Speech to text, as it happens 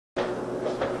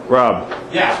Rob.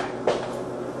 Yeah.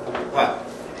 What?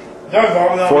 Do I have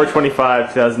vomit on me?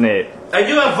 4/25/2008. I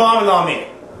do have vomit on me.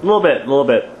 A little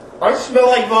bit. I smell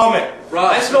like vomit.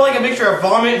 Rob. I smell like a mixture of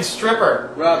vomit and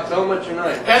stripper. Rob, tell him what you're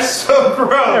not. That's so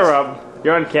gross. Hey, Rob.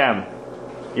 You're on cam.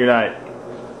 You're not.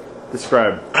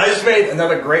 Describe. I just made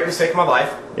another great mistake in my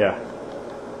life. Yeah.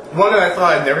 One that I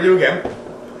thought I'd never do again.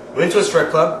 Went to a strip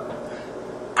club.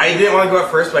 I didn't want to go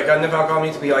at first, but I got enough alcohol in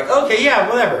me to be like, okay, yeah,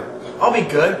 whatever. I'll be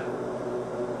good.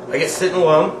 I get sitting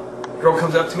alone. Girl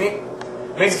comes up to me.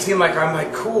 Makes it seem like I'm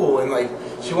like cool and like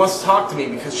she wants to talk to me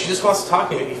because she just wants to talk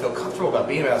to me and make me feel comfortable about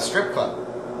being at a strip club.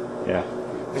 Yeah.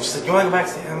 And she's like, you want to go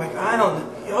backstage? I'm like, I don't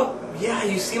know. Yeah,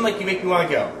 you seem like you make me want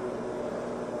to go.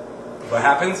 What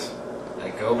happens? I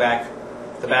go back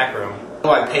to the back room. So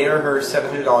I pay her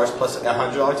 $700 plus a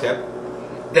 $100 tip.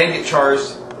 Then get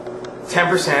charged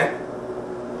 10%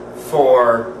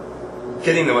 for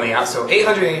getting the money out. So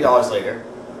 $880 later.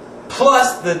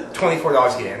 Plus the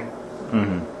 $24 to get in.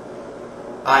 Mm-hmm.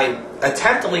 I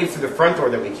attempt to leave through the front door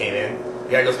that we came in. The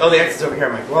guy goes, oh, the exit's over here.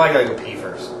 I'm like, well, I gotta go pee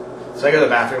first. So I go to the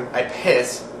bathroom. I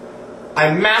piss. I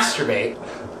masturbate.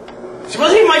 She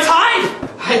wasn't even my type!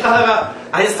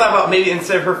 I just thought about maybe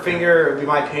instead of her finger, it would be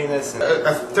my penis.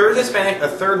 A third Hispanic, a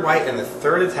third white, and a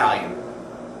third Italian.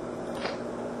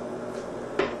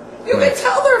 You can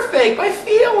tell they're fake by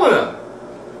feeling them.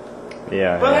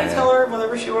 Yeah. But yeah, I tell her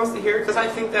whatever she wants to hear because I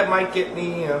think that might get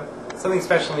me something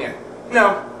special in the end.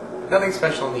 No, nothing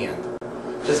special in the end.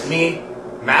 Just me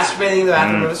masturbating in the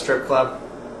bathroom of a strip club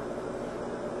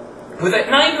with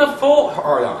not even a full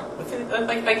hard on, with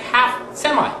like half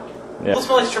semi. Yeah. It'll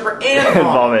smell like stripper and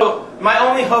vomit. So my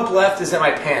only hope left is that my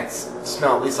pants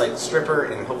smell at least like stripper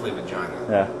and hopefully vagina.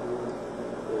 Yeah.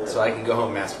 So I can go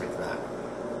home and masturbate to that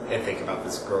and think about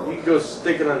this girl. You can go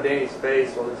stick it on Danny's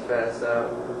face while he's passed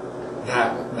out.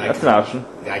 That's an option.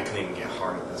 I couldn't even get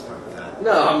hard at this point with that.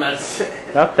 No, I'm not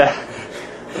saying. Not that.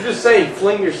 I'm just saying,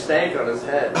 fling your stank on his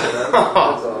head. You know?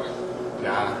 That's all.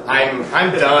 Nah,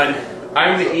 I'm done.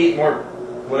 I'm gonna eat more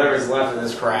whatever's left of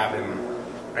this crap, and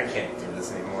I can't do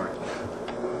this anymore.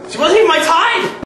 She wasn't even my type!